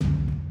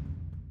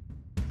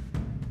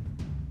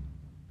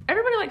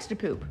likes to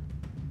poop.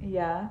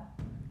 Yeah.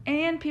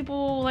 And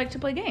people like to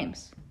play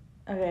games.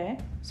 Okay.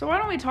 So why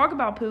don't we talk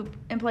about poop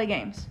and play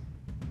games?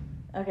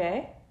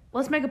 Okay.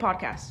 Let's make a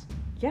podcast.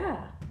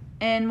 Yeah.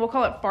 And we'll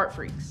call it Fart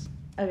Freaks.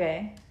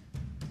 Okay.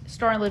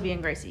 Starring Olivia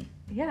and Gracie.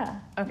 Yeah.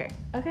 Okay.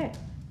 Okay.